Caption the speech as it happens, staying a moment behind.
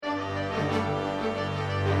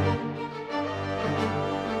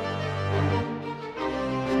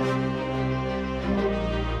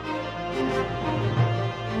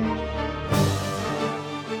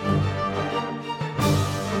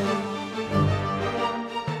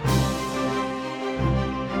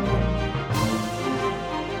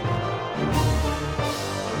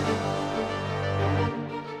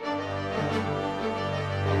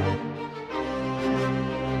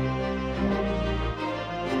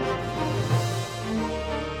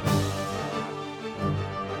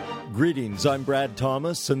Greetings, I'm Brad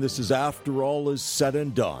Thomas, and this is After All Is Said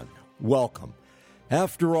and Done. Welcome.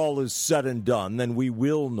 After all is said and done, then we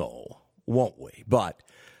will know, won't we? But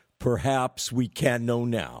perhaps we can know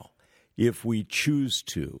now, if we choose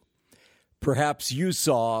to. Perhaps you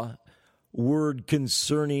saw word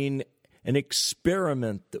concerning an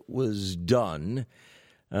experiment that was done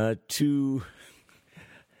to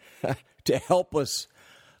help us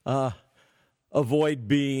avoid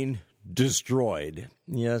being destroyed.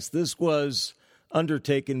 Yes, this was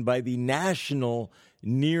undertaken by the National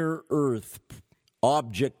Near-Earth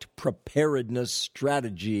Object Preparedness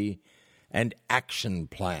Strategy and Action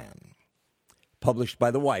Plan, published by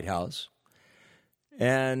the White House,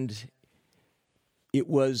 and it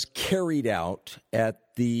was carried out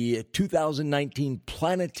at the 2019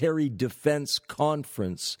 Planetary Defense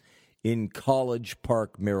Conference in College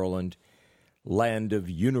Park, Maryland, land of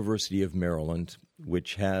University of Maryland,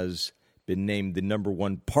 which has been named the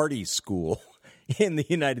 #1 party school in the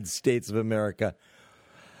United States of America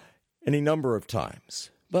any number of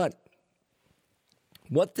times. But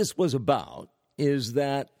what this was about is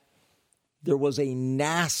that there was a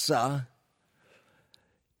NASA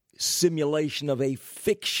simulation of a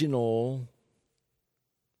fictional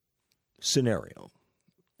scenario,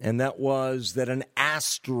 and that was that an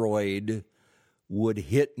asteroid would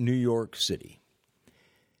hit New York City.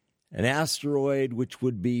 An asteroid which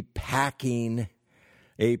would be packing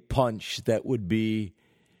a punch that would be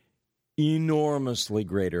enormously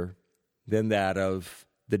greater than that of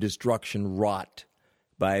the destruction wrought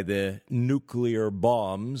by the nuclear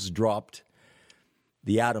bombs dropped,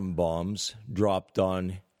 the atom bombs dropped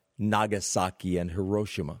on Nagasaki and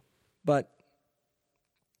Hiroshima. But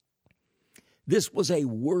this was a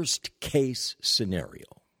worst-case scenario.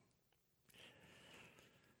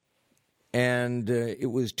 And it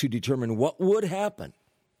was to determine what would happen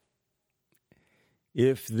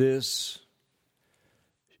if this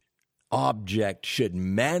object should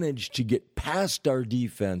manage to get past our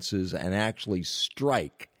defenses and actually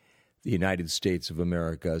strike the United States of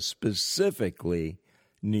America, specifically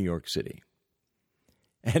New York City,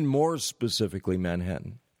 and more specifically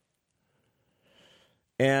Manhattan.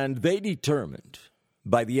 And they determined,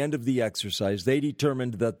 by the end of the exercise, they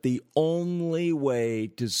determined that the only way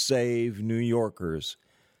to save New Yorkers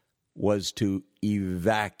was to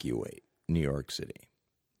evacuate New York City.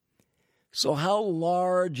 So how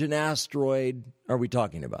large an asteroid are we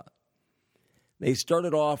talking about? They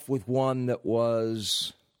started off with one that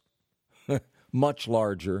was much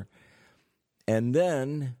larger, and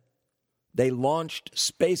then they launched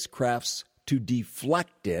spacecrafts to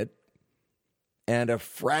deflect it, and a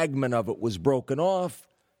fragment of it was broken off,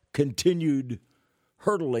 continued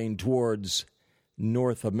hurtling towards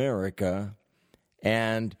North America,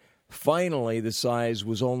 and finally the size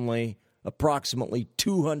was only approximately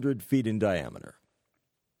 200 feet in diameter.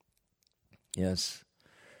 Yes.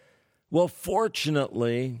 Well,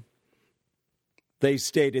 fortunately, they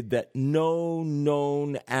stated that no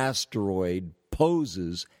known asteroid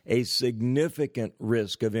poses a significant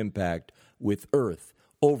risk of impact with Earth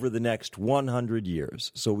over the next 100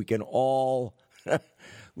 years. So we can all have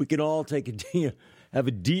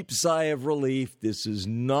a deep sigh of relief. This is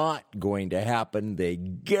not going to happen. They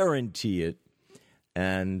guarantee it.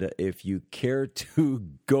 And if you care to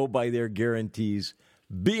go by their guarantees,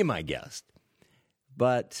 be my guest.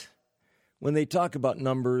 But when they talk about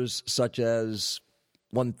numbers such as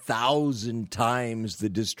 1,000 times the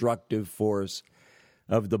destructive force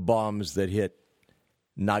of the bombs that hit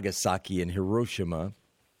Nagasaki and Hiroshima,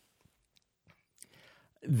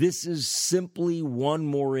 this is simply one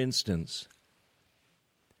more instance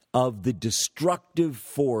of the destructive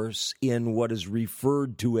force in what is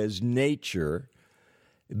referred to as nature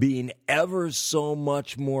being ever so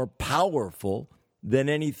much more powerful than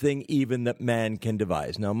anything even that man can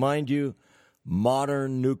devise. Now, mind you,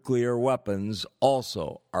 modern nuclear weapons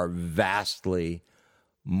also are vastly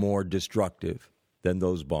more destructive than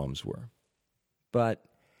those bombs were. But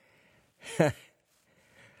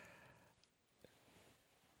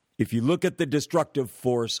if you look at the destructive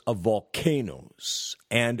force of volcanoes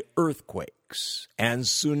and earthquakes and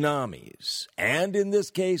tsunamis, and in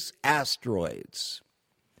this case, asteroids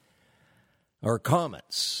or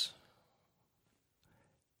comets,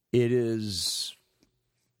 it is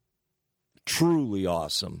truly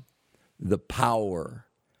awesome, the power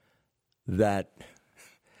that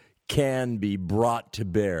can be brought to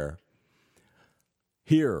bear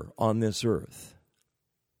here on this earth,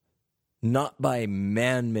 not by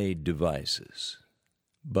man-made devices,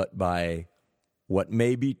 but by what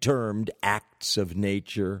may be termed acts of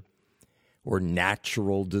nature or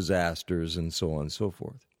natural disasters and so on and so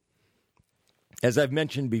forth. As I've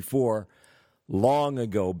mentioned before, long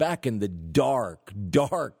ago, back in the dark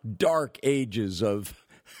ages of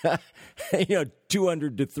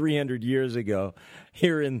 200 to 300 years ago,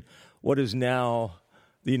 here in what is now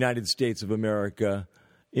the United States of America,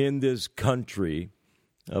 in this country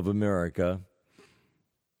of America,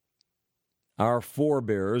 our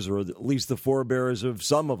forebears, or at least the forebears of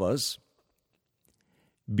some of us,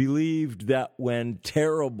 believed that when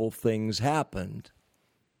terrible things happened,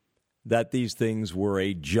 that these things were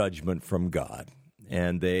a judgment from God,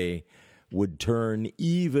 and they would turn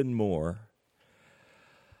even more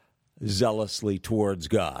zealously towards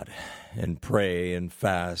God and pray and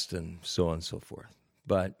fast and so on and so forth.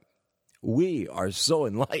 But we are so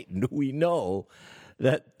enlightened, we know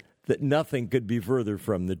that nothing could be further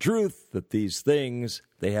from the truth, that these things,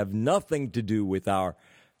 they have nothing to do with our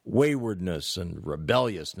waywardness and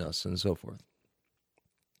rebelliousness and so forth.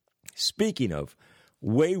 Speaking of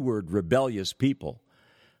wayward, rebellious people,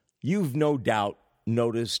 you've no doubt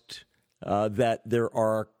noticed that there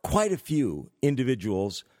are quite a few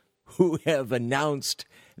individuals who have announced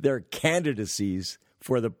their candidacies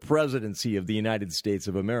for the presidency of the United States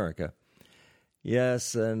of America.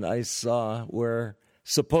 Yes, and I saw where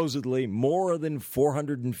supposedly more than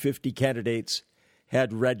 450 candidates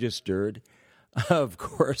had registered. Of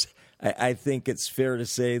course, I think it's fair to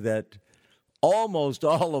say that almost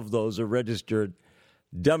all of those are registered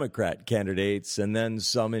Democrat candidates and then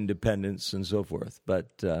some independents and so forth.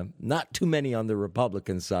 But not too many on the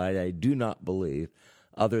Republican side, I do not believe,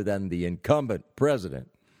 other than the incumbent president.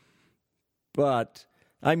 But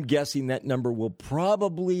I'm guessing that number will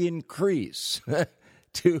probably increase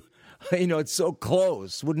to, it's so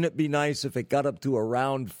close. Wouldn't it be nice if it got up to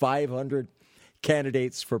around 500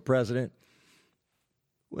 candidates for president?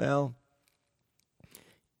 Well,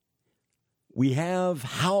 we have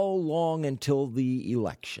how long until the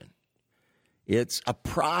election? It's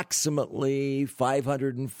approximately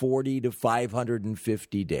 540 to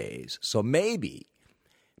 550 days. So maybe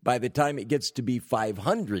by the time it gets to be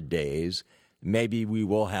 500 days, maybe we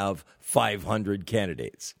will have 500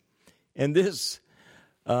 candidates. And this,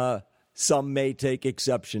 some may take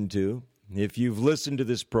exception to. If you've listened to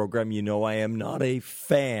this program, you know I am not a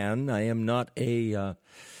fan. I am not a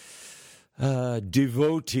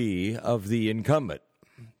devotee of the incumbent.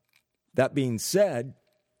 That being said,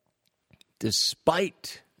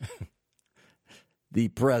 despite the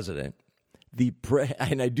president,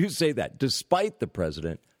 and I do say that, despite the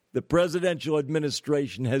president, the presidential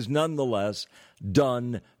administration has nonetheless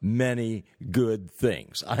done many good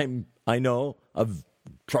things. I know a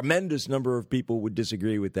tremendous number of people would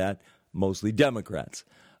disagree with that, mostly Democrats.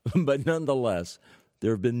 But nonetheless,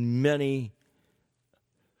 there have been many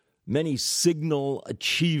signal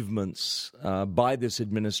achievements by this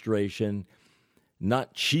administration,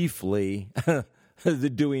 not chiefly the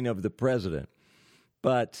doing of the president.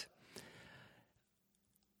 But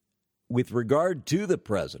with regard to the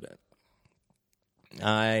president,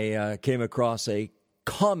 I came across a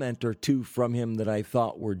comment or two from him that I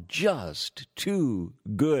thought were just too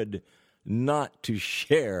good not to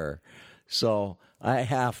share. So I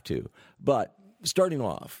have to. But starting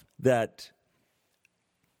off, that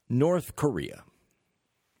North Korea,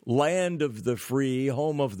 land of the free,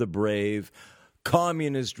 home of the brave,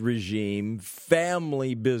 communist regime,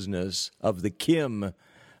 family business of the Kim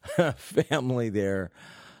family there,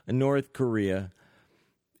 North Korea,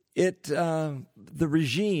 the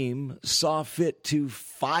regime saw fit to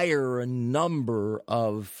fire a number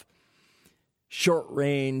of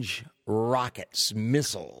short-range rockets,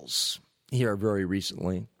 missiles, here very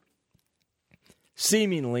recently,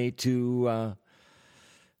 seemingly to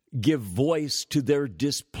give voice to their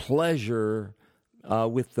displeasure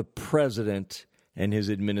with the president and his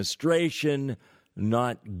administration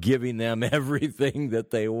not giving them everything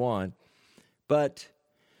that they want. But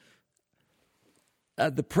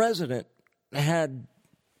the president had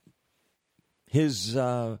his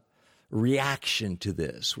reaction to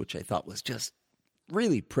this, which I thought was just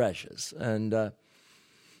really precious. And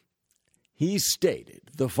he stated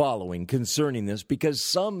the following concerning this, because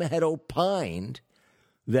some had opined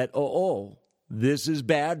that, this is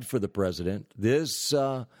bad for the president. This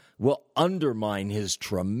will undermine his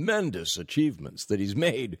tremendous achievements that he's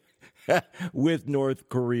made with North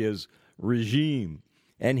Korea's regime.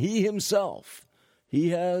 And he himself, he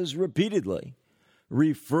has repeatedly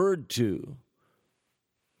referred to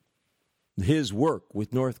his work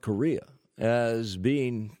with North Korea as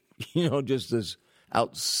being, just this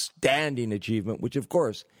outstanding achievement, which, of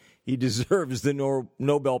course, he deserves the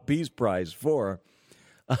Nobel Peace Prize for,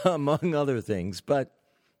 among other things. But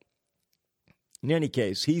in any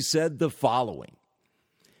case, he said the following,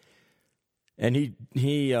 And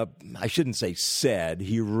he I shouldn't say said,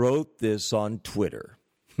 he wrote this on Twitter,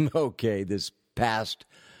 okay, this past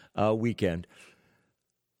weekend.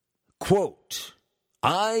 Quote,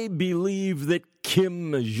 I believe that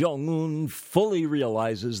Kim Jong-un fully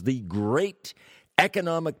realizes the great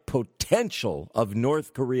economic potential of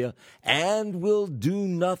North Korea and will do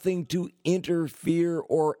nothing to interfere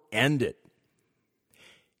or end it.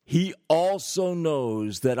 He also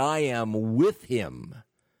knows that I am with him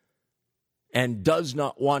and does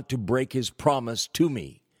not want to break his promise to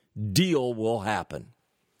me. Deal will happen.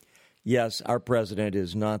 Yes, our president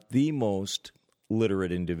is not the most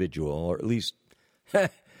literate individual, or at least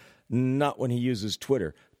not when he uses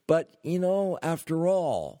Twitter. But, after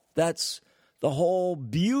all, that's the whole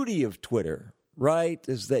beauty of Twitter, right?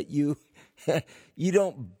 Is that you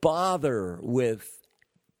don't bother with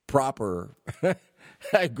proper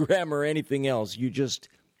grammar or anything else.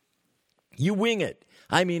 You wing it.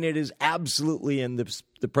 I mean, it is absolutely in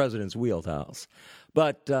the president's wheelhouse.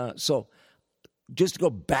 But so just to go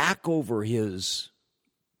back over his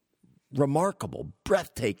remarkable,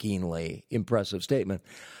 breathtakingly impressive statement,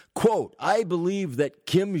 quote, I believe that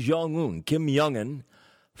Kim Jong-un,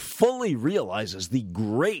 fully realizes the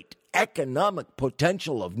great economic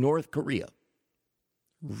potential of North Korea.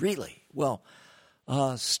 Really? Well,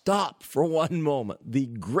 stop for one moment. The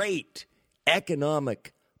great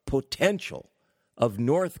economic potential of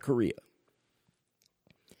North Korea,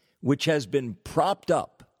 which has been propped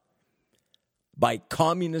up by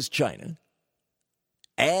communist China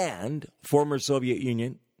and former Soviet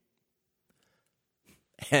Union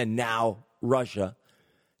and now Russia.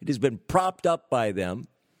 It has been propped up by them,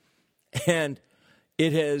 and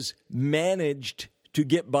it has managed to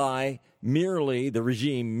get by the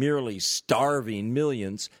regime merely starving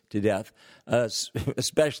millions to death,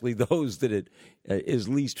 especially those that it is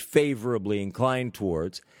least favorably inclined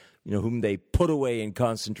towards, whom they put away in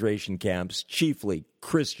concentration camps, chiefly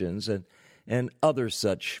Christians and other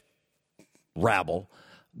such rabble.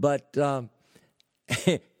 But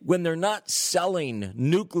when they're not selling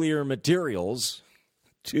nuclear materials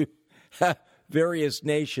to various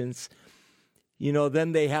nations,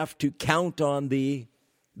 then they have to count on the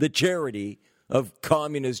charity of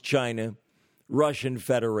Communist China, Russian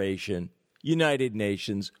Federation, United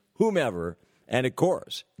Nations, whomever, and of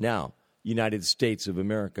course, now, United States of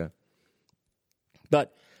America.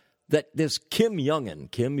 But that this Kim Jong-un,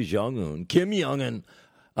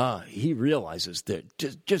 he realizes that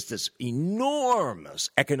just this enormous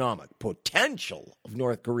economic potential of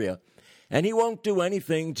North Korea, and he won't do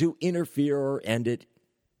anything to interfere or end it.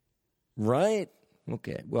 Right?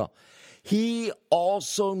 Okay, well, he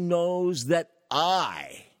also knows that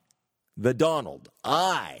I, the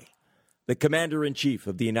Commander-in-Chief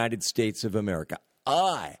of the United States of America,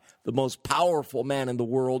 I, the most powerful man in the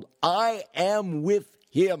world, I am with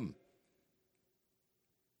him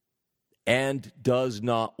and does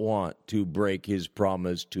not want to break his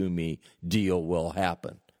promise to me. Deal will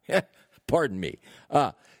happen. Pardon me.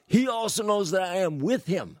 He also knows that I am with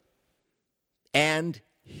him, and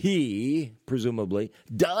he, presumably,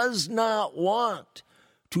 does not want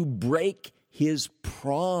to break his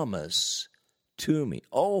promise to me.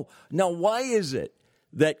 Oh, now why is it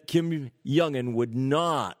that Kim Jong-un would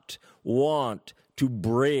not want to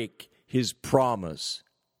break his promise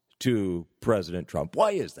to President Trump?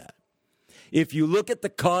 Why is that? If you look at the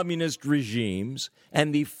communist regimes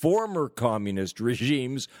and the former communist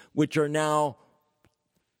regimes, which are now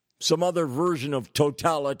some other version of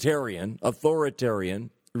totalitarian,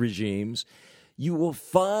 authoritarian regimes, you will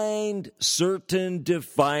find certain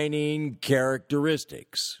defining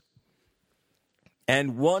characteristics.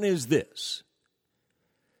 And one is this: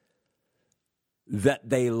 that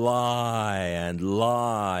they lie and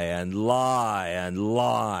lie and lie and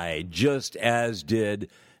lie, just as did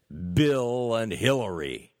Bill and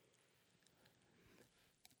Hillary.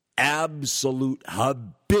 Absolute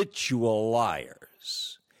habitual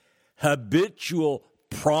liars, habitual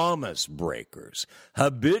promise breakers,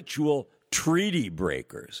 habitual treaty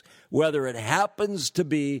breakers, whether it happens to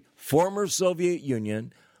be former Soviet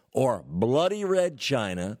Union or bloody red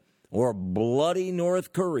China or bloody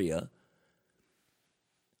North Korea,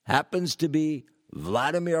 happens to be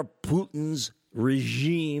Vladimir Putin's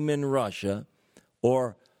regime in Russia,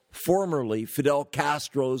 or formerly Fidel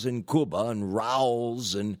Castro's in Cuba and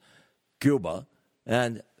Raul's in Cuba,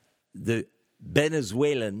 and the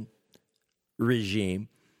Venezuelan regime,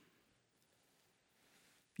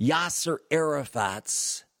 Yasser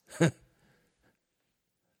Arafat's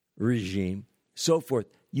regime, so forth.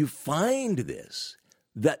 You find this,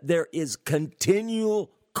 that there is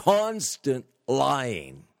continual, constant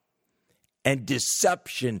lying and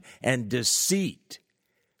deception and deceit,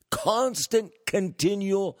 constant,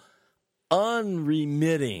 continual,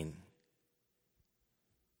 unremitting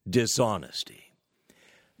dishonesty.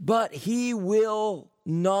 But he will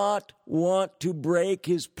not want to break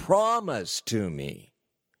his promise to me.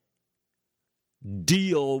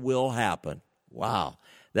 Deal will happen. Wow,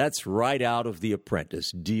 that's right out of The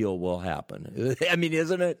Apprentice. Deal will happen. I mean,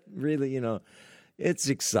 isn't it really, it's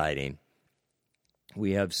exciting.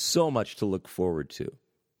 We have so much to look forward to.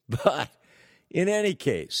 But in any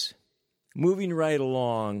case, moving right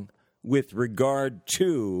along with regard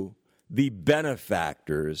to the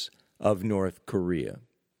benefactors of North Korea.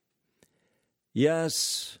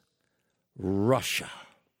 Yes, Russia.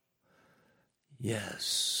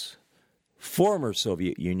 Yes, former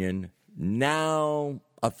Soviet Union, now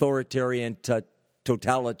authoritarian,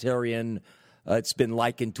 totalitarian. It's been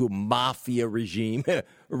likened to a mafia regime,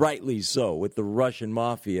 rightly so, with the Russian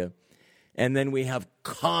mafia. And then we have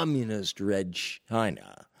communist Red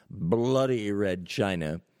China, bloody Red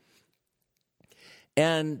China.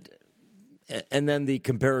 And then the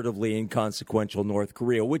comparatively inconsequential North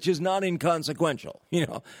Korea, which is not inconsequential.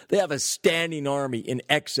 They have a standing army in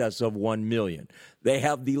excess of 1 million. They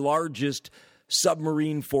have the largest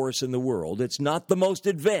submarine force in the world. It's not the most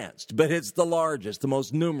advanced, but it's the largest, the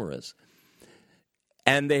most numerous.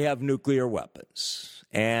 And they have nuclear weapons.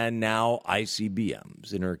 And now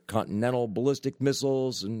ICBMs, intercontinental ballistic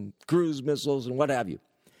missiles and cruise missiles and what have you.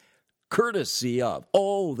 Courtesy of,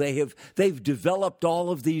 they've developed all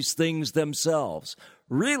of these things themselves.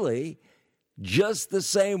 Really, just the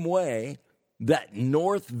same way that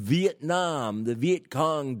North Vietnam, the Viet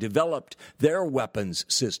Cong, developed their weapons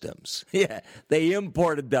systems. Yeah, they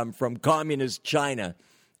imported them from communist China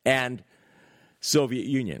and Soviet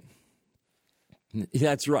Union.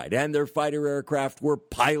 That's right. And their fighter aircraft were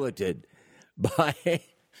piloted by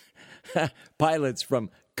pilots from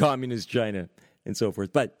communist China and so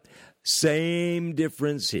forth. But same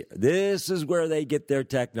difference here. This is where they get their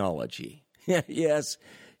technology. Yes,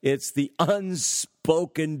 it's the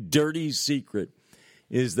unspoken dirty secret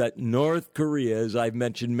is that North Korea, as I've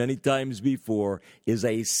mentioned many times before, is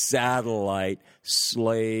a satellite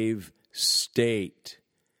slave state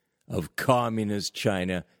of communist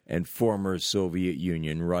China and former Soviet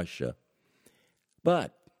Union Russia.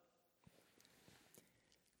 But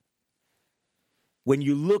when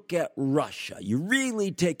you look at Russia, you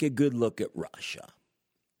really take a good look at Russia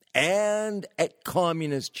and at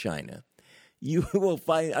communist China, you will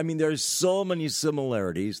find, there's so many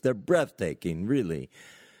similarities. They're breathtaking, really.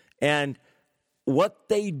 And what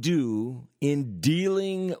they do in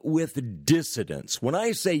dealing with dissidents, when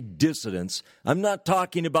I say dissidents, I'm not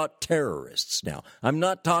talking about terrorists now. I'm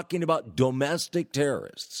not talking about domestic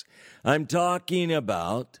terrorists. I'm talking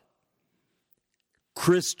about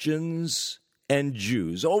Christians and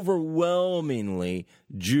Jews, overwhelmingly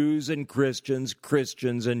Jews and Christians,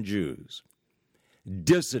 Christians and Jews.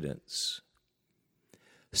 Dissidents.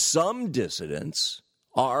 Some dissidents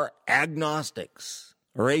are agnostics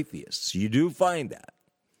or atheists. You do find that.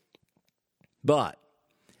 But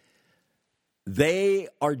they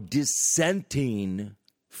are dissenting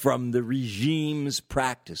from the regime's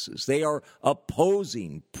practices. They are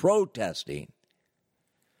opposing, protesting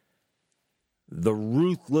the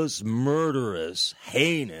ruthless, murderous,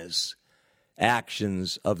 heinous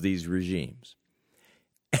actions of these regimes.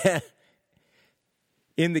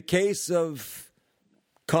 In the case of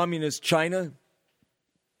communist China,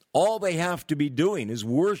 all they have to be doing is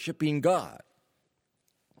worshiping God,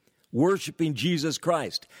 worshiping Jesus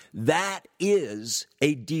Christ. That is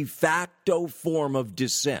a de facto form of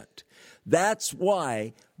dissent. That's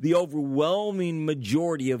why the overwhelming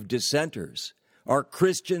majority of dissenters are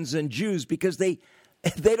Christians and Jews, because they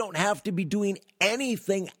don't have to be doing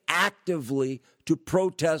anything actively to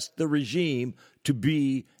protest the regime to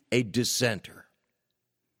be a dissenter.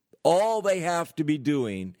 All they have to be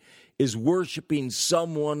doing is worshiping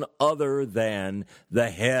someone other than the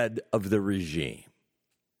head of the regime.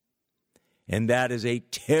 And that is a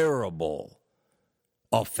terrible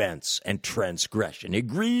offense and transgression.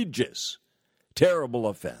 Egregious, terrible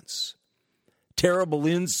offense. Terrible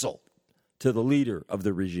insult to the leader of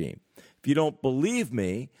the regime. If you don't believe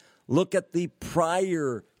me, look at the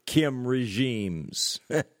prior Kim regimes.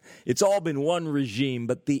 It's all been one regime,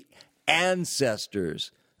 but the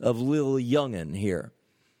ancestors of Lil Youngin here.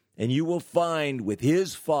 And you will find with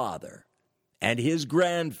his father and his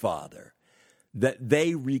grandfather that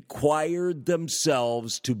they required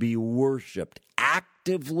themselves to be worshipped,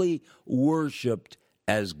 actively worshipped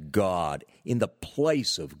as God, in the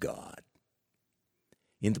place of God.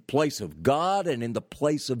 In the place of God and in the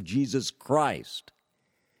place of Jesus Christ.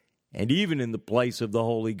 and even in the place of the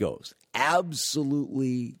Holy Ghost.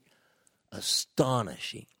 Absolutely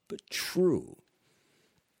astonishing, but true.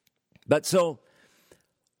 But so,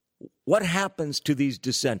 what happens to these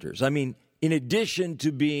dissenters? I mean, in addition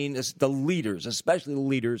to being the leaders, especially the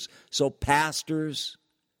leaders, so pastors,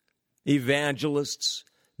 evangelists,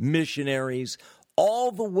 missionaries,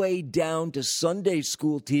 all the way down to Sunday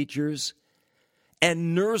school teachers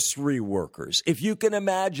and nursery workers. If you can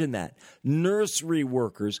imagine that, nursery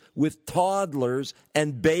workers with toddlers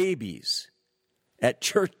and babies at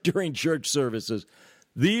church during church services.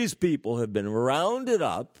 These people have been rounded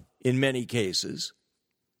up in many cases,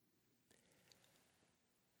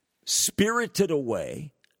 spirited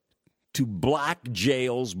away to black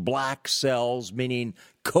jails, black cells, meaning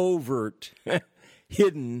covert,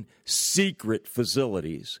 hidden, secret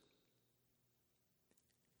facilities,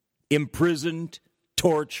 imprisoned,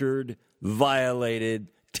 tortured,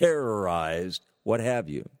 violated, terrorized, what have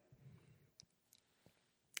you,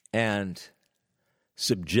 and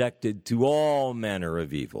subjected to all manner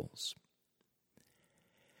of evils,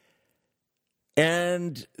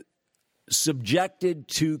 and subjected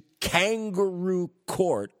to kangaroo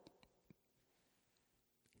court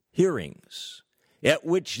hearings at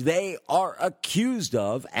which they are accused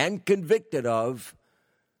of and convicted of,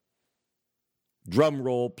 drum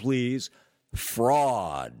roll please,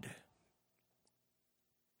 fraud.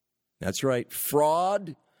 That's right,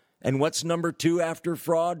 fraud. And what's number 2 after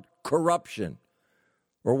fraud? Corruption.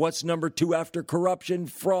 Or what's number 2 after corruption?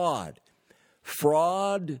 Fraud.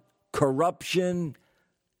 Fraud, corruption,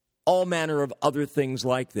 all manner of other things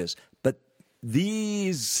like this. But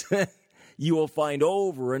these you will find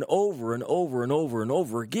over and over and over and over and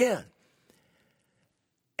over again.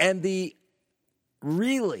 And the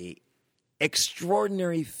really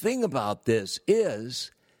extraordinary thing about this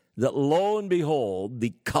is that, lo and behold,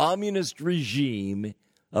 the communist regime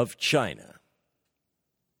of China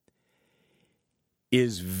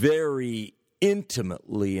is very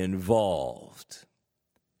intimately involved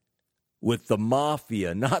with the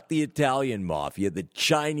mafia, not the Italian mafia, the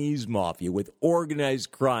Chinese mafia, with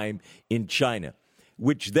organized crime in China,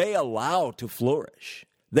 which they allow to flourish.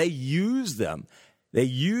 They use them. They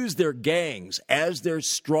use their gangs as their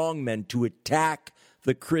strongmen to attack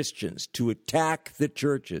the Christians, to attack the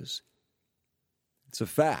churches. It's a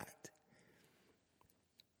fact.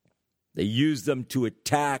 They use them to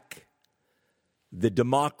attack the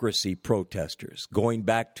democracy protesters, going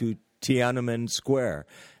back to Tiananmen Square,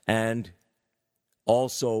 and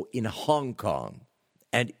also in Hong Kong,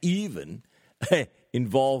 and even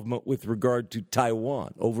involvement with regard to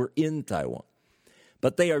Taiwan, over in Taiwan.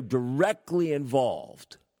 But they are directly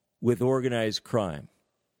involved with organized crime,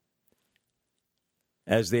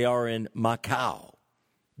 as they are in Macau.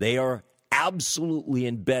 They are absolutely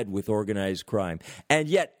in bed with organized crime. And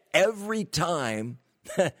yet, every time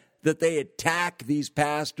that they attack these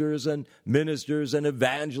pastors and ministers and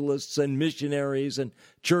evangelists and missionaries and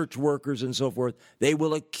church workers and so forth, they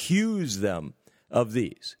will accuse them of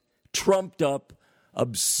these trumped up,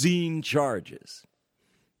 obscene charges.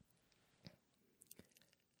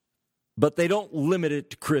 But they don't limit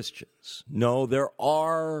it to Christians. No, there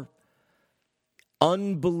are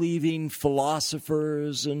unbelieving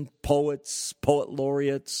philosophers and poets, poet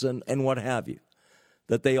laureates, and what have you,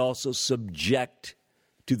 that they also subject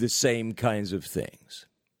to the same kinds of things.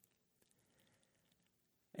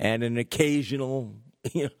 And an occasional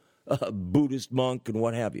Buddhist monk and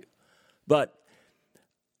what have you. But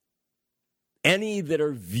any that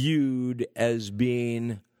are viewed as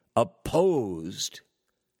being opposed,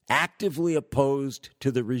 actively opposed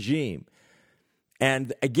to the regime.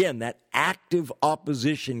 And again, that active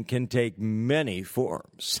opposition can take many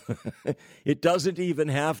forms. It doesn't even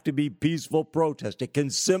have to be peaceful protest. It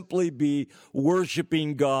can simply be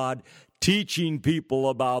worshiping God, teaching people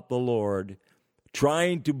about the Lord,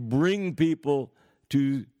 trying to bring people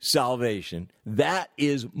to salvation. That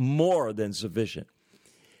is more than sufficient.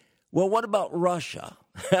 Well, what about Russia?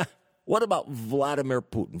 What about Vladimir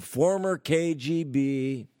Putin, former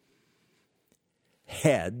KGB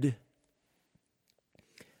head,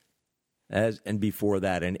 and before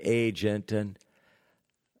that an agent, and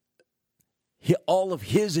all of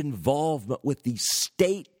his involvement with the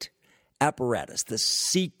state apparatus, the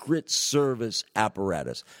Secret Service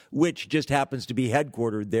apparatus, which just happens to be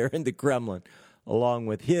headquartered there in the Kremlin, along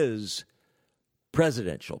with his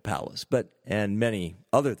presidential palace, and many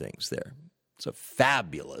other things there. It's a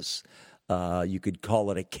fabulous, you could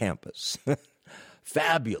call it a campus,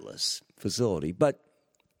 fabulous facility, but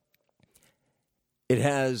it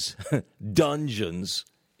has dungeons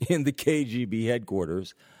in the KGB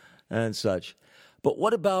headquarters and such. But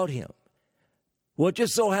what about him? Well, it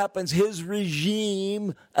just so happens his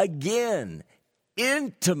regime, again,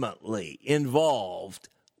 intimately involved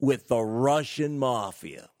with the Russian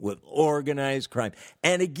mafia, with organized crime.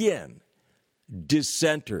 And again,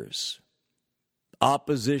 dissenters,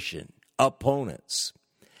 opposition, opponents.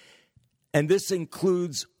 And this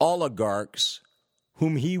includes oligarchs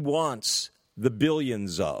whom he wants the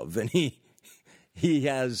billions of, and he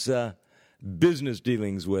has business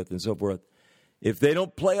dealings with and so forth. If they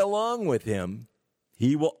don't play along with him,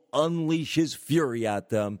 he will unleash his fury at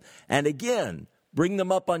them and again bring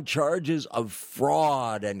them up on charges of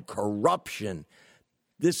fraud and corruption.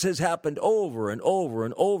 This has happened over and over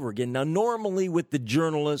and over again. Now, normally with the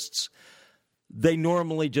journalists, they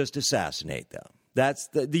normally just assassinate them. That's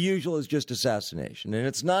the usual is just assassination. And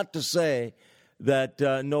it's not to say that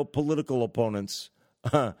no political opponents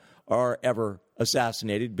are ever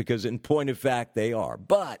assassinated, because in point of fact they are.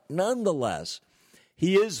 But nonetheless,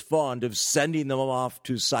 he is fond of sending them off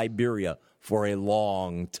to Siberia for a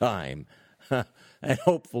long time and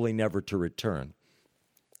hopefully never to return.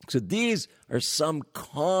 So these are some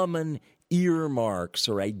common earmarks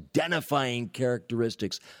or identifying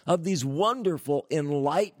characteristics of these wonderful,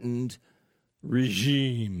 enlightened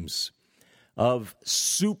regimes of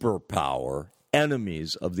superpower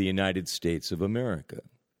enemies of the United States of America.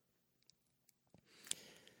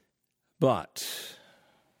 But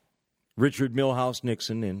Richard Milhous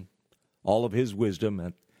Nixon, in all of his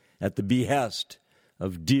wisdom, at the behest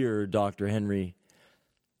of dear Dr. Henry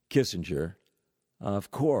Kissinger,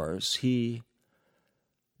 of course, he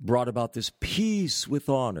brought about this peace with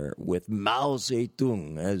honor with Mao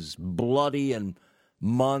Zedong, as bloody and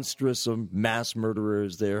monstrous a mass murderer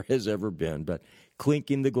as there has ever been, but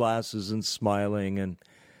clinking the glasses and smiling and,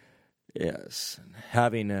 yes,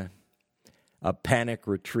 having a panic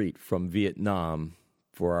retreat from Vietnam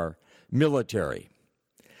for our military.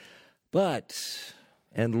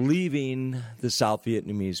 And leaving the South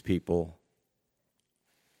Vietnamese people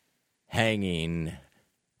hanging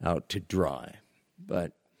out to dry.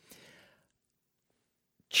 But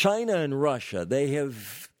China and Russia, they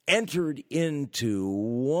have entered into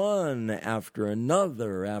one after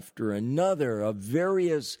another of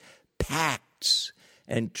various pacts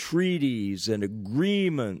and treaties and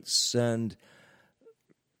agreements and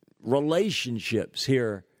relationships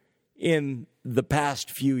here in the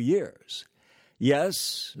past few years.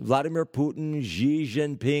 Yes, Vladimir Putin, Xi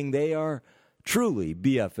Jinping, they are truly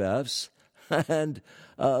BFFs, and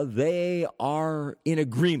they are in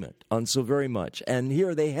agreement on so very much. And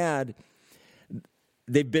here they've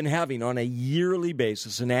been having on a yearly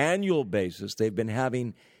basis, an annual basis, they've been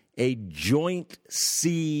having a joint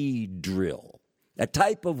sea drill, a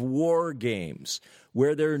type of war games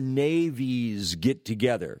where their navies get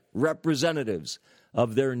together, representatives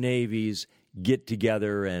of their navies get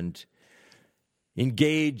together and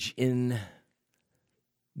engage in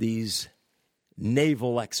these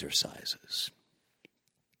naval exercises.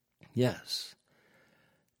 Yes.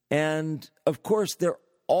 And, of course, they're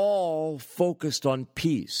all focused on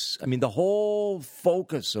peace. I mean, the whole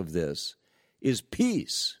focus of this is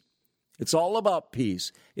peace. It's all about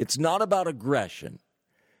peace. It's not about aggression.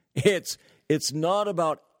 It's not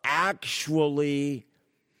about actually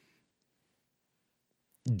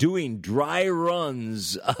doing dry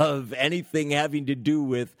runs of anything having to do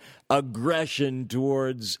with aggression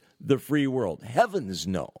towards the free world. Heavens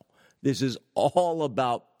no. This is all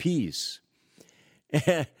about peace.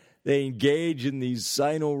 They engage in these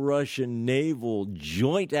Sino-Russian naval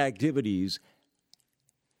joint activities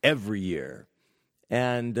every year.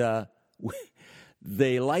 And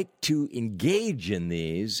they like to engage in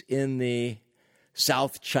these in the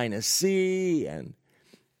South China Sea and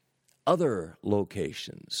other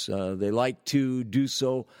locations. They like to do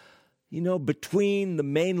so, between the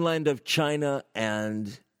mainland of China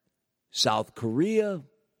and South Korea,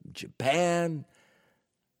 Japan.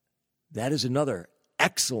 That is another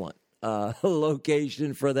excellent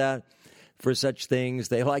location for that, for such things.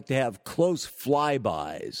 They like to have close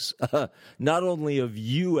flybys, not only of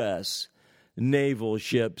U.S. naval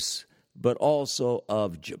ships, but also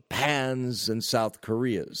of Japan's and South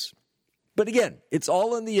Korea's. But again, it's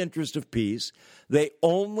all in the interest of peace. They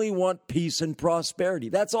only want peace and prosperity.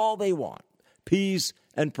 That's all they want. Peace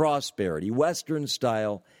and prosperity. Western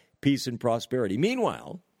style peace and prosperity.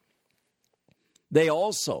 Meanwhile, they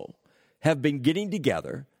also have been getting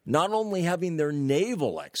together, not only having their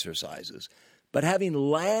naval exercises, but having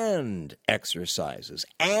land exercises,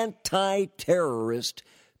 anti-terrorist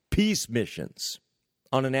peace missions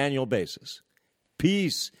on an annual basis.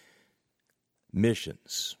 Peace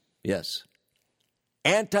missions. Yes.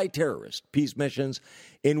 Anti-terrorist peace missions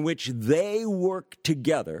in which they work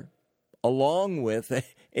together along with,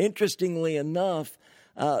 interestingly enough,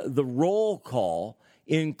 the roll call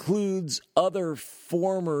includes other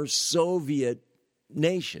former Soviet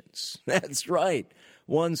nations. That's right.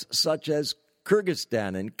 Ones such as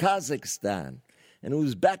Kyrgyzstan and Kazakhstan and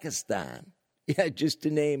Uzbekistan. Yeah, just to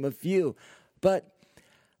name a few. But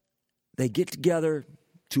they get together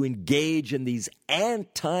to engage in these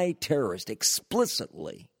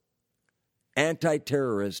explicitly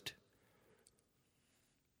anti-terrorist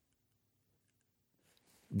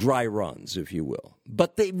dry runs, if you will.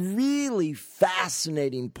 But the really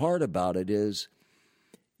fascinating part about it is,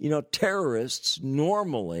 terrorists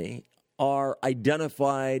normally are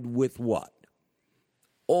identified with what?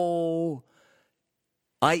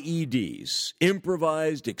 IEDs,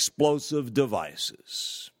 improvised explosive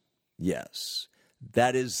devices. Yes,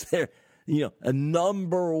 that is their, a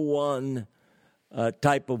number one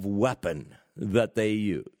type of weapon that they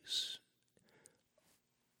use.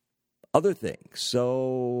 Other things.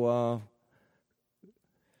 So,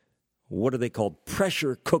 what are they called?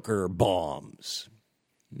 Pressure cooker bombs.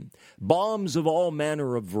 Bombs of all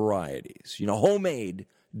manner of varieties. Homemade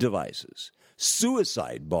devices.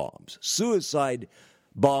 Suicide bombs. Suicide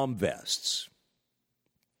bomb vests.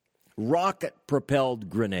 Rocket-propelled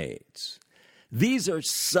grenades. These are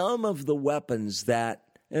some of the weapons that,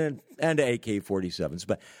 and AK-47s,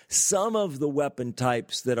 but some of the weapon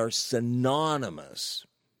types that are synonymous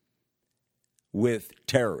with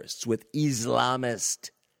terrorists, with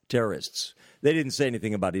Islamist terrorists. They didn't say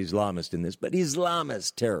anything about Islamist in this, but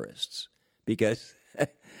Islamist terrorists, because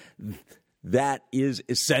that is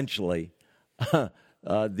essentially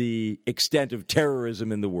the extent of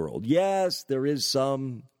terrorism in the world. Yes, there is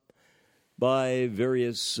some by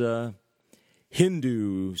various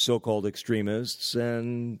Hindu so-called extremists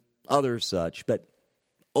and other such, but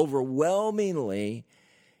overwhelmingly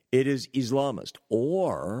it is Islamist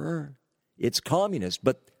or it's communist.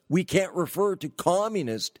 But we can't refer to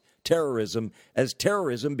communist terrorism as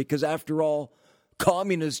terrorism because, after all,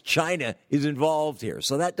 communist China is involved here,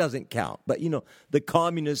 so that doesn't count. But, the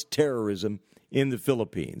communist terrorism in the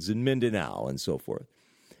Philippines, in Mindanao, and so forth.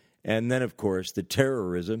 And then, of course, the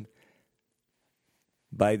terrorism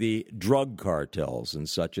by the drug cartels and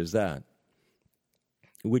such as that,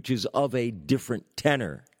 which is of a different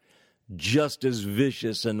tenor, just as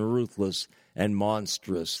vicious and ruthless and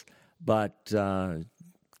monstrous, but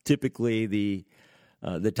typically the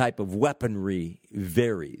type of weaponry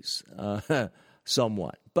varies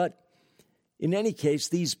somewhat. But in any case,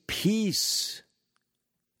 these peace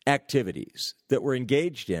activities that were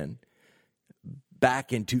engaged in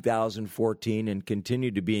back in 2014 and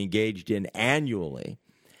continue to be engaged in annually,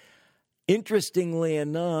 interestingly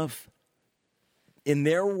enough, in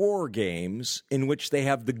their war games in which they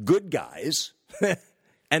have the good guys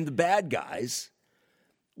and the bad guys,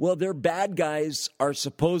 well, their bad guys are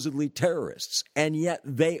supposedly terrorists, and yet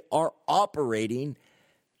they are operating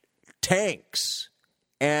tanks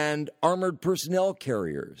and armored personnel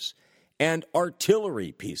carriers and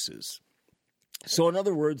artillery pieces. So, in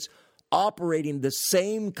other words, operating the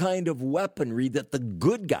same kind of weaponry that the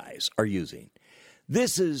good guys are using.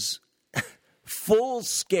 This is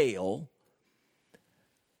full-scale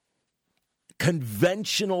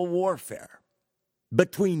conventional warfare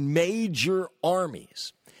between major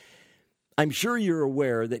armies. I'm sure you're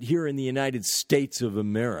aware that here in the United States of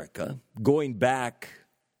America, going back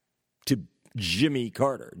to Jimmy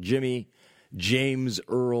Carter, James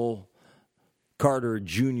Earl Carter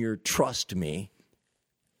Jr., trust me,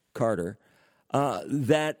 Carter,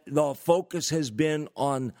 that the focus has been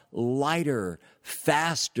on lighter,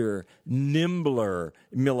 faster, nimbler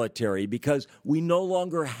military because we no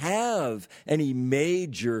longer have any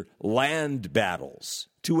major land battles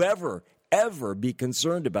to ever be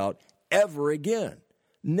concerned about ever again.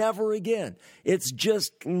 Never again. It's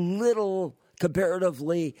just little,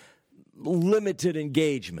 comparatively limited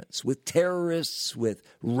engagements with terrorists, with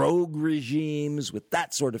rogue regimes, with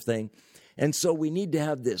that sort of thing. And so we need to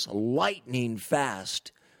have this lightning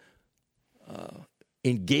fast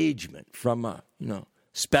engagement from,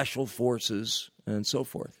 special forces and so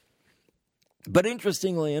forth. But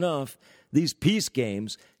interestingly enough, these peace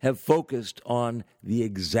games have focused on the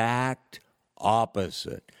exact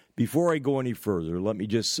opposite. Before I go any further, let me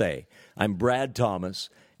just say, I'm Brad Thomas,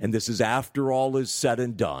 and this is After All Is Said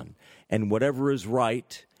and Done. And whatever is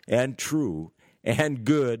right and true and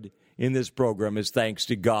good in this program is thanks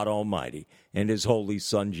to God Almighty and His Holy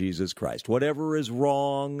Son, Jesus Christ. Whatever is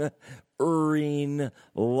wrong, erring,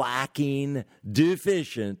 lacking,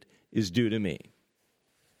 deficient is due to me.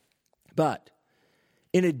 But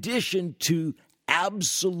in addition to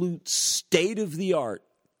absolute state-of-the-art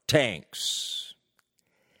tanks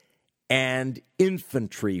and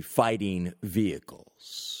infantry fighting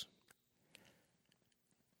vehicles,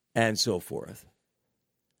 and so forth.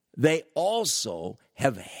 They also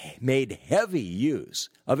have made heavy use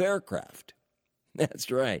of aircraft.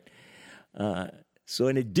 That's right. So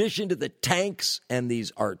in addition to the tanks and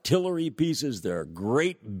these artillery pieces, there are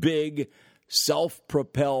great big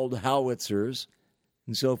self-propelled howitzers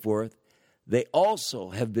and so forth. They also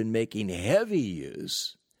have been making heavy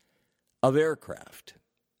use of aircraft.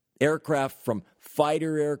 Aircraft from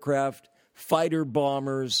fighter aircraft, fighter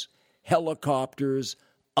bombers, helicopters,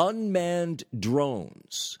 unmanned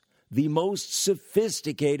drones, the most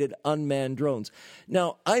sophisticated unmanned drones.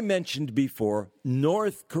 Now, I mentioned before,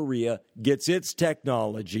 North Korea gets its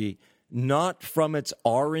technology not from its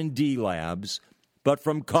R&D labs, but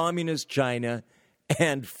from communist China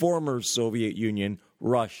and former Soviet Union,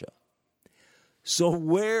 Russia. So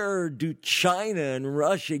where do China and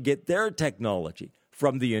Russia get their technology?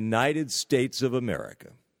 From the United States of America.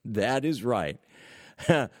 That is right.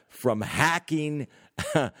 From hacking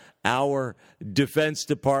our Defense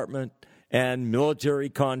Department and military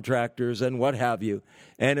contractors and what have you,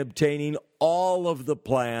 and obtaining all of the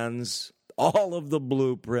plans, all of the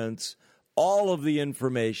blueprints, all of the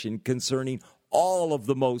information concerning all of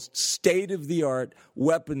the most state-of-the-art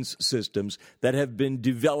weapons systems that have been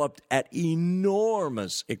developed at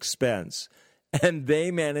enormous expense. And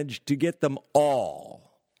they managed to get them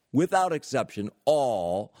all, without exception,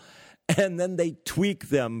 all, and then they tweak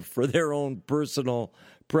them for their own personal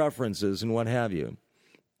preferences and what have you.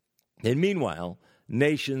 And meanwhile,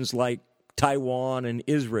 nations like Taiwan and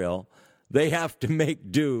Israel, they have to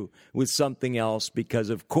make do with something else because,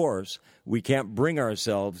 of course, we can't bring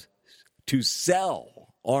ourselves to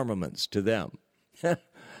sell armaments to them.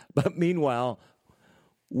 But meanwhile,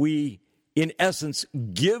 we, in essence,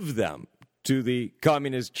 give them to the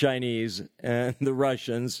communist Chinese and the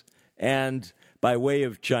Russians, and by way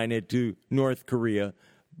of China to North Korea,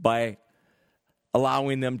 by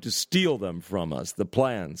allowing them to steal them from us, the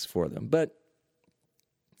plans for them. But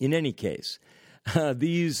in any case,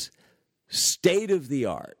 these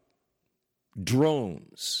state-of-the-art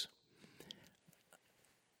drones,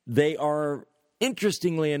 they are,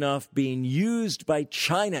 interestingly enough, being used by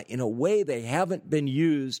China in a way they haven't been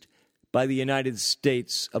used by the United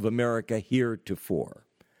States of America heretofore,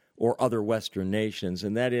 or other Western nations,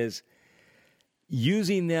 and that is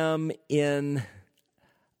using them in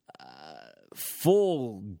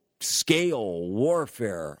full-scale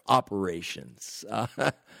warfare operations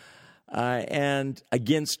and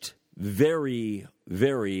against very,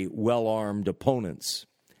 very well-armed opponents.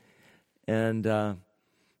 And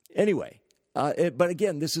anyway, but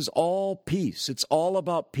again, this is all peace. It's all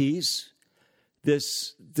about peace.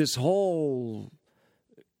 This whole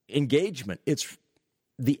engagement, it's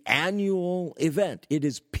the annual event. It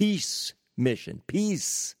is peace mission.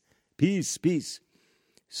 Peace, peace, peace.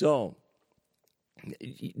 So,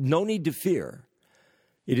 no need to fear.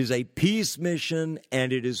 It is a peace mission,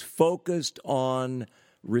 and it is focused on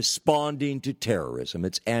responding to terrorism.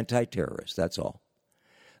 It's anti-terrorist, that's all.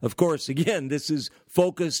 Of course, again, this is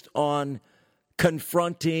focused on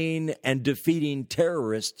confronting and defeating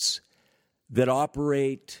terrorists that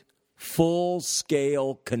operate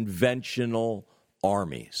full-scale conventional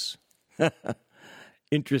armies.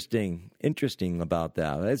 Interesting about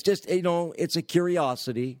that. It's just, it's a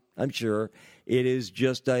curiosity, I'm sure. It is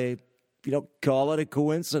just call it a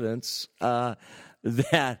coincidence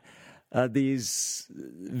that these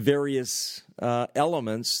various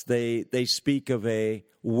elements, they speak of a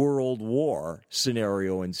world war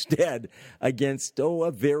scenario instead against,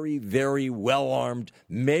 a very, very well-armed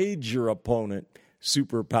major opponent,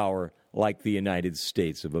 superpower like the United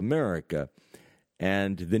States of America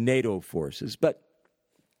and the NATO forces. But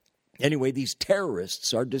anyway, these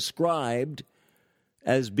terrorists are described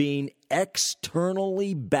as being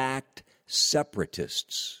externally backed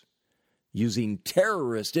separatists, using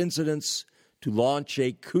terrorist incidents to launch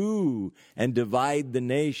a coup and divide the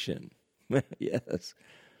nation. Yes.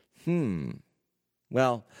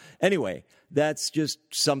 Well, anyway, that's just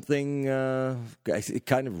something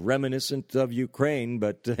kind of reminiscent of Ukraine,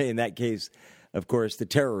 but in that case, of course, the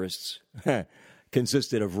terrorists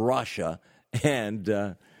consisted of Russia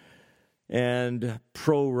and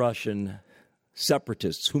pro-Russian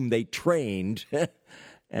separatists whom they trained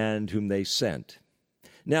and whom they sent.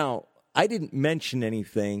 Now, I didn't mention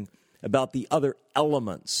anything about the other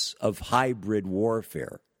elements of hybrid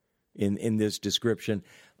warfare in this description.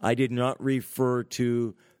 I did not refer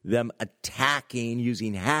to them attacking,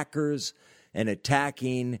 using hackers and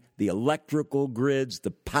attacking the electrical grids,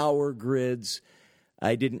 the power grids.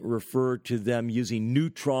 I didn't refer to them using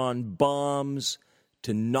neutron bombs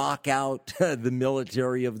to knock out the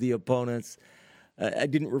military of the opponents. I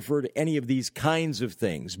didn't refer to any of these kinds of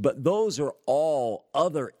things, but those are all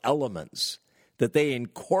other elements that they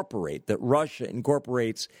incorporate, that Russia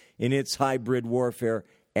incorporates in its hybrid warfare,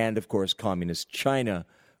 and, of course, Communist China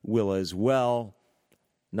will as well,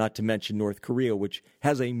 not to mention North Korea, which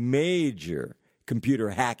has a major computer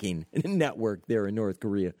hacking network there in North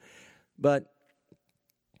Korea. But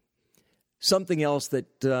something else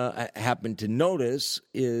that I happened to notice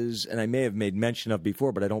is, and I may have made mention of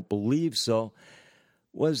before, but I don't believe so,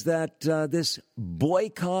 was that this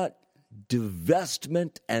boycott,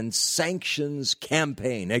 divestment, and sanctions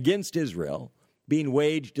campaign against Israel being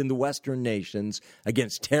waged in the Western nations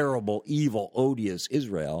against terrible, evil, odious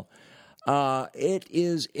Israel, it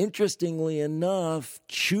is, interestingly enough,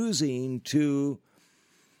 choosing to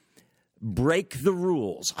break the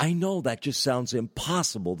rules. I know that just sounds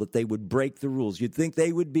impossible that they would break the rules. You'd think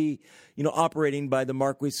they would be, operating by the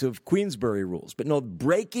Marquis of Queensberry rules. But no,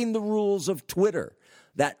 breaking the rules of Twitter,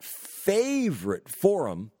 that favorite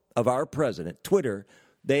forum of our president, Twitter,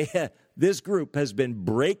 this group has been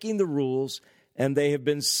breaking the rules, and they have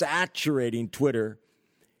been saturating Twitter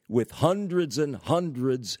with hundreds and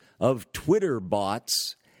hundreds of Twitter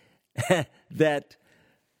bots that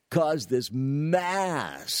cause this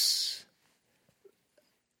mass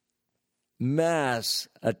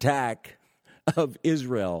attack of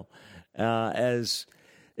Israel. As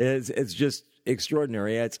it's just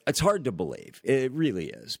extraordinary. It's hard to believe. It really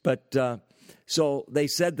is. But so they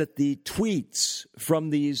said that the tweets from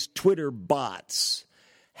these Twitter bots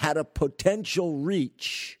had a potential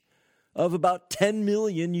reach of about 10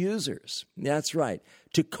 million users. That's right.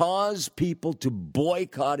 To cause people to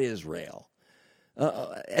boycott Israel.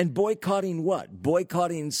 And boycotting what?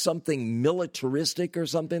 Boycotting something militaristic or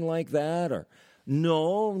something like that? Or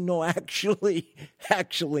no, actually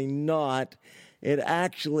not. It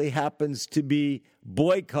actually happens to be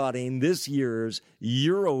boycotting this year's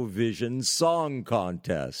Eurovision Song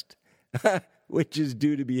Contest, which is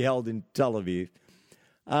due to be held in Tel Aviv.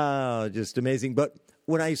 Just amazing. But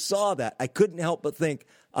when I saw that, I couldn't help but think,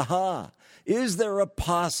 is there a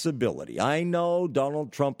possibility? I know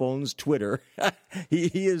Donald Trump owns Twitter.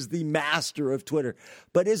 He is the master of Twitter.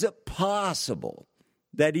 But is it possible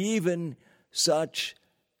that even such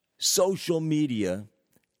social media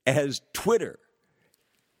as Twitter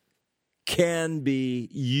can be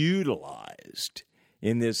utilized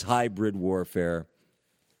in this hybrid warfare?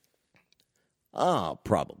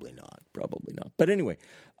 Probably not. But anyway,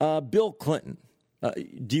 Bill Clinton.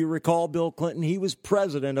 Do you recall Bill Clinton? He was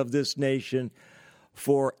president of this nation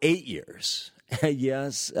for 8 years.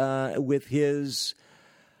 Yes, with his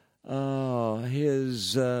love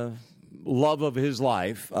of his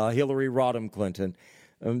life, Hillary Rodham Clinton.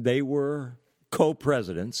 They were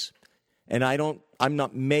co-presidents, and I'm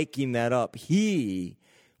not making that up. He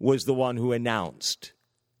was the one who announced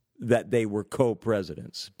that they were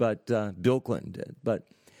co-presidents, but Bill Clinton did. But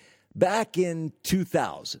back in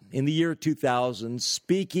 2000, in the year 2000,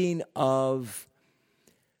 speaking of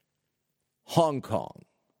Hong Kong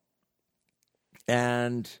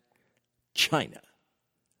and China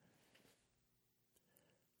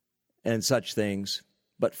and such things,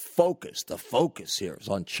 but the focus here is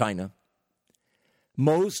on China.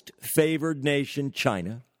 Most favored nation,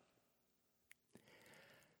 China.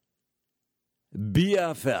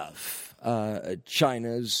 BFF,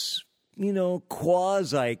 China's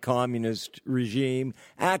quasi-communist regime,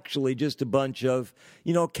 actually just a bunch of,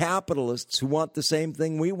 capitalists who want the same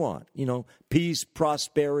thing we want, peace,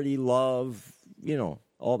 prosperity, love,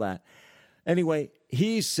 all that. Anyway,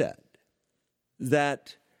 he said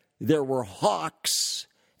that there were hawks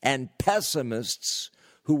and pessimists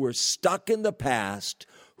who were stuck in the past,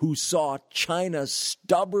 who saw China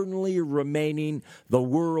stubbornly remaining the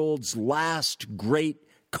world's last great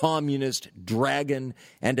communist dragon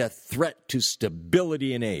and a threat to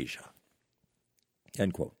stability in Asia.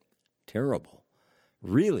 End quote. Terrible.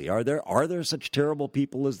 Really, are there such terrible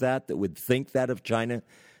people as that would think that of China,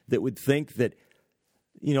 that would think that,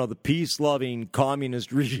 the peace-loving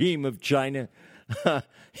communist regime of China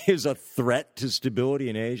is a threat to stability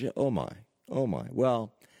in Asia? Oh my.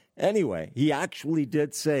 Well, anyway, he actually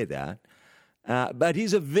did say that. But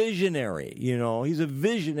he's a visionary, he's a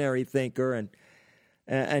visionary thinker,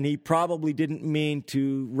 and he probably didn't mean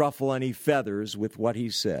to ruffle any feathers with what he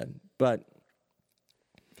said. But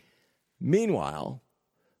meanwhile,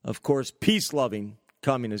 of course, peace-loving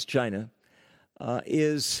communist China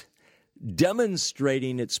is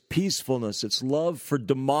demonstrating its peacefulness, its love for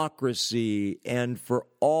democracy, and for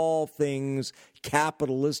all things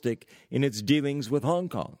capitalistic in its dealings with Hong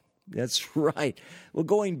Kong. That's right. Well,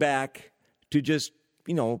 going back to just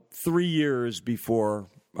 3 years before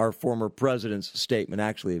our former president's statement,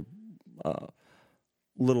 actually a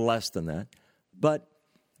little less than that. But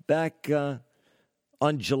back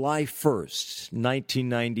on July 1st,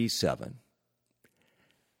 1997,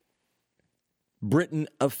 Britain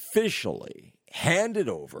officially handed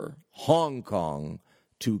over Hong Kong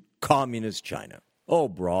to Communist China. Oh,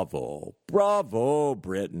 bravo. Bravo,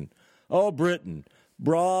 Britain. Oh, Britain.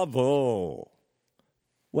 Bravo.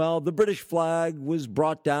 Well, the British flag was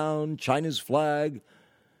brought down, China's flag,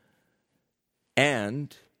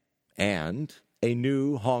 and a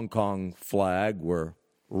new Hong Kong flag were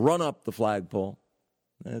run up the flagpole.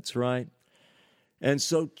 That's right. And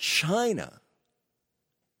so China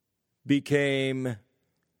became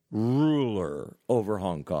ruler over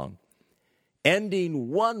Hong Kong, ending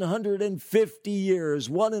 150 years,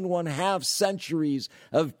 1.5 centuries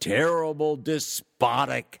of terrible,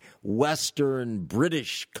 despotic, Western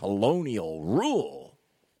British colonial rule,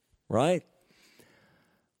 right?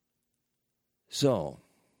 So,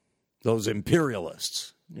 those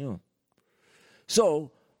imperialists,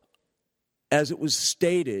 So, as it was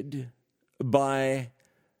stated by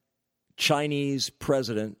then Chinese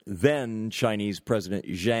President Jiang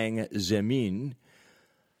Zemin,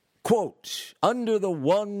 quote, under the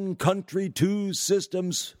one country, two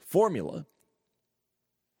systems formula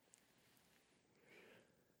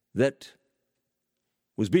that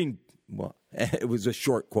was it was a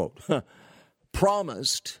short quote, that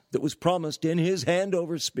was promised in his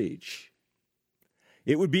handover speech.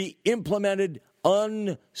 It would be implemented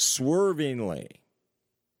unswervingly.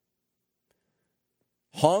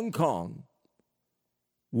 Hong Kong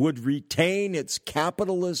would retain its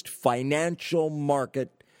capitalist financial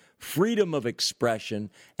market, freedom of expression,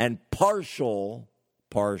 and partial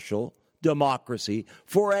democracy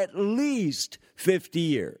for at least 50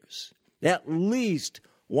 years, at least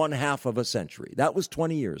 1/2 of a century. That was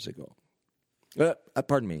 20 years ago.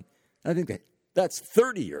 Pardon me. I think that's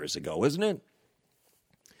 30 years ago, isn't it?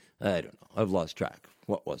 I don't know. I've lost track.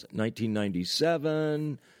 What was it?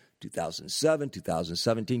 1997, 2007,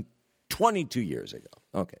 2017, 22 years ago.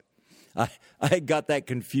 Okay. I got that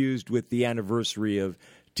confused with the anniversary of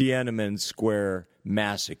Tiananmen Square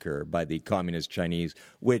massacre by the Communist Chinese,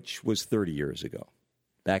 which was 30 years ago,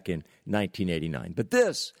 back in 1989. But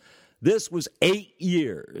this was 8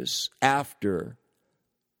 years after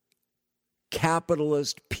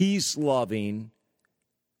capitalist, peace-loving,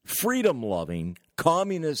 freedom-loving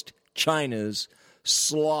Communist China's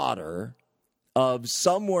slaughter of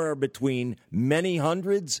somewhere between many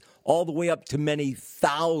hundreds all the way up to many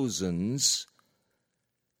thousands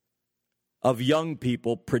of young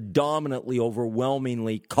people, predominantly,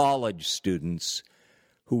 overwhelmingly college students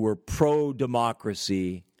who were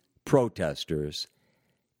pro-democracy protesters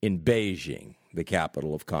in Beijing, the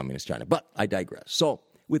capital of Communist China. But I digress. So,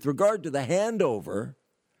 with regard to the handover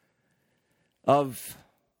of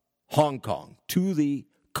Hong Kong to the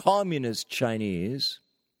Communist Chinese,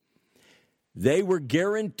 they were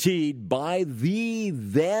guaranteed by the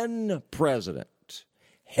then president,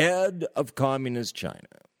 head of Communist China,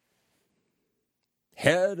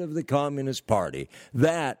 head of the Communist Party,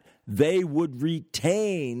 that they would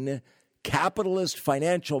retain capitalist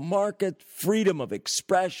financial market, freedom of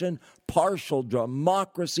expression, partial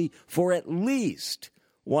democracy for at least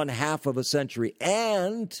 1/2 of a century,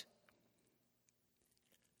 and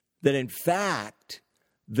that in fact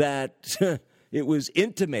that it was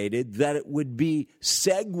intimated that it would be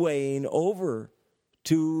segueing over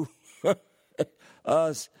to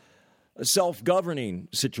a self-governing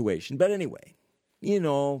situation. But anyway,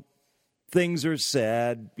 things are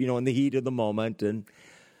said, in the heat of the moment, and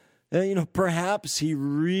perhaps he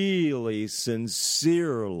really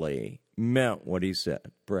sincerely meant what he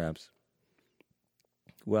said, perhaps.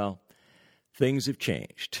 Well, things have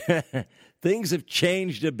changed. Things have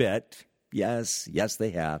changed a bit. Yes,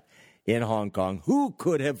 they have, in Hong Kong. Who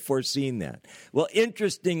could have foreseen that? Well,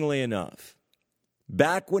 interestingly enough,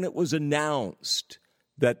 back when it was announced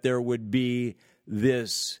that there would be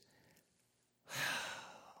this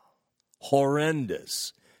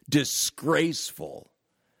horrendous, disgraceful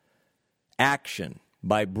action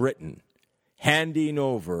by Britain, handing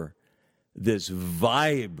over this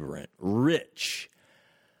vibrant, rich,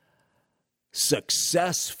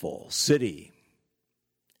 successful city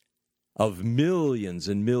of millions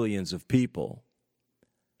and millions of people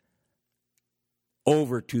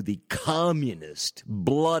over to the communist,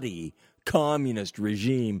 bloody communist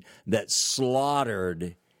regime that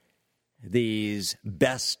slaughtered these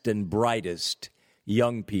best and brightest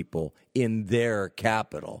young people in their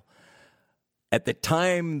capital. At the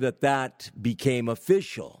time that became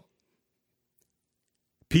official,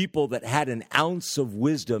 people that had an ounce of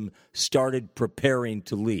wisdom started preparing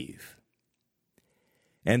to leave.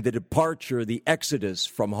 And the departure, the exodus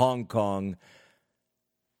from Hong Kong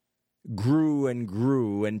grew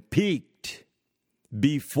and peaked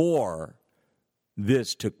before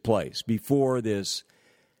this took place, before this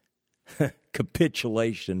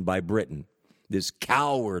capitulation by Britain, this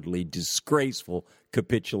cowardly, disgraceful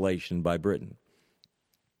capitulation by Britain.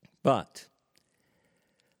 But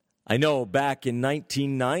I know back in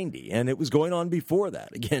 1990, and it was going on before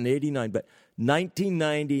that, again, 89, but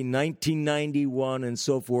 1990, 1991, and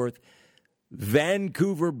so forth,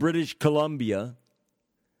 Vancouver, British Columbia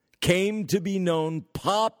came to be known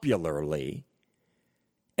popularly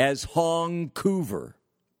as Hongcouver.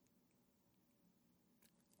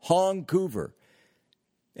 Hongcouver.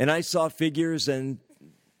 And I saw figures, and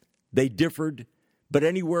they differed, but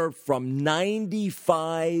anywhere from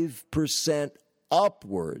 95%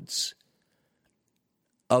 upwards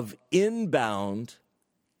of inbound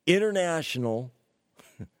international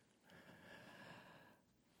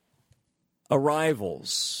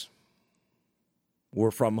arrivals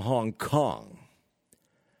were from Hong Kong.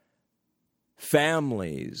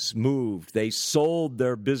 Families moved. They sold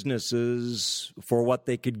their businesses for what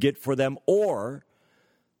they could get for them, or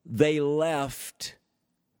they left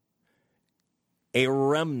a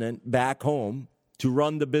remnant back home to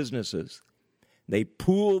run the businesses. They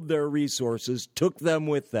pooled their resources, took them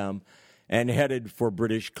with them, and headed for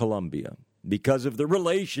British Columbia. Because of the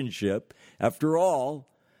relationship, after all,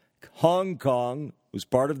 Hong Kong was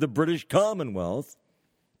part of the British Commonwealth,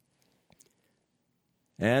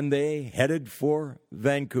 and they headed for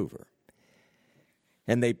Vancouver.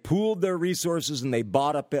 And they pooled their resources and they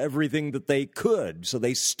bought up everything that they could. So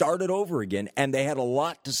they started over again, and they had a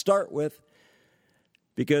lot to start with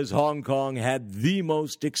because Hong Kong had the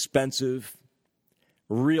most expensive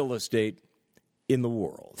real estate in the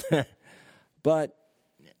world. But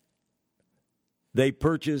they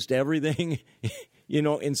purchased everything,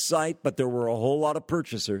 in sight, but there were a whole lot of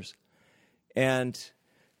purchasers. And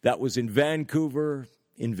that was in Vancouver,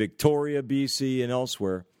 in Victoria, BC, and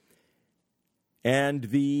elsewhere. And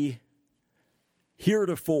the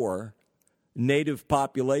heretofore native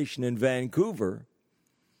population in Vancouver,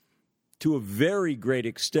 to a very great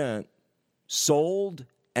extent, sold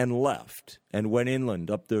and left and went inland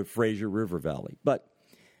up the Fraser River Valley. But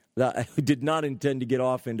I did not intend to get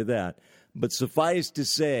off into that. But suffice to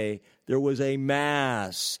say, there was a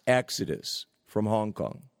mass exodus from Hong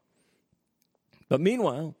Kong. But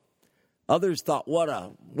meanwhile, others thought, what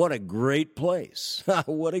a great place.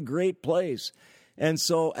 What a great place. And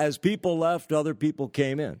so as people left, other people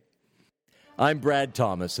came in. I'm Brad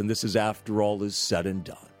Thomas, and this is After All Is Said and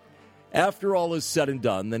Done. After all is said and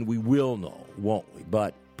done, then we will know, won't we?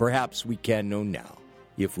 But perhaps we can know now,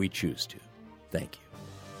 if we choose to. Thank you.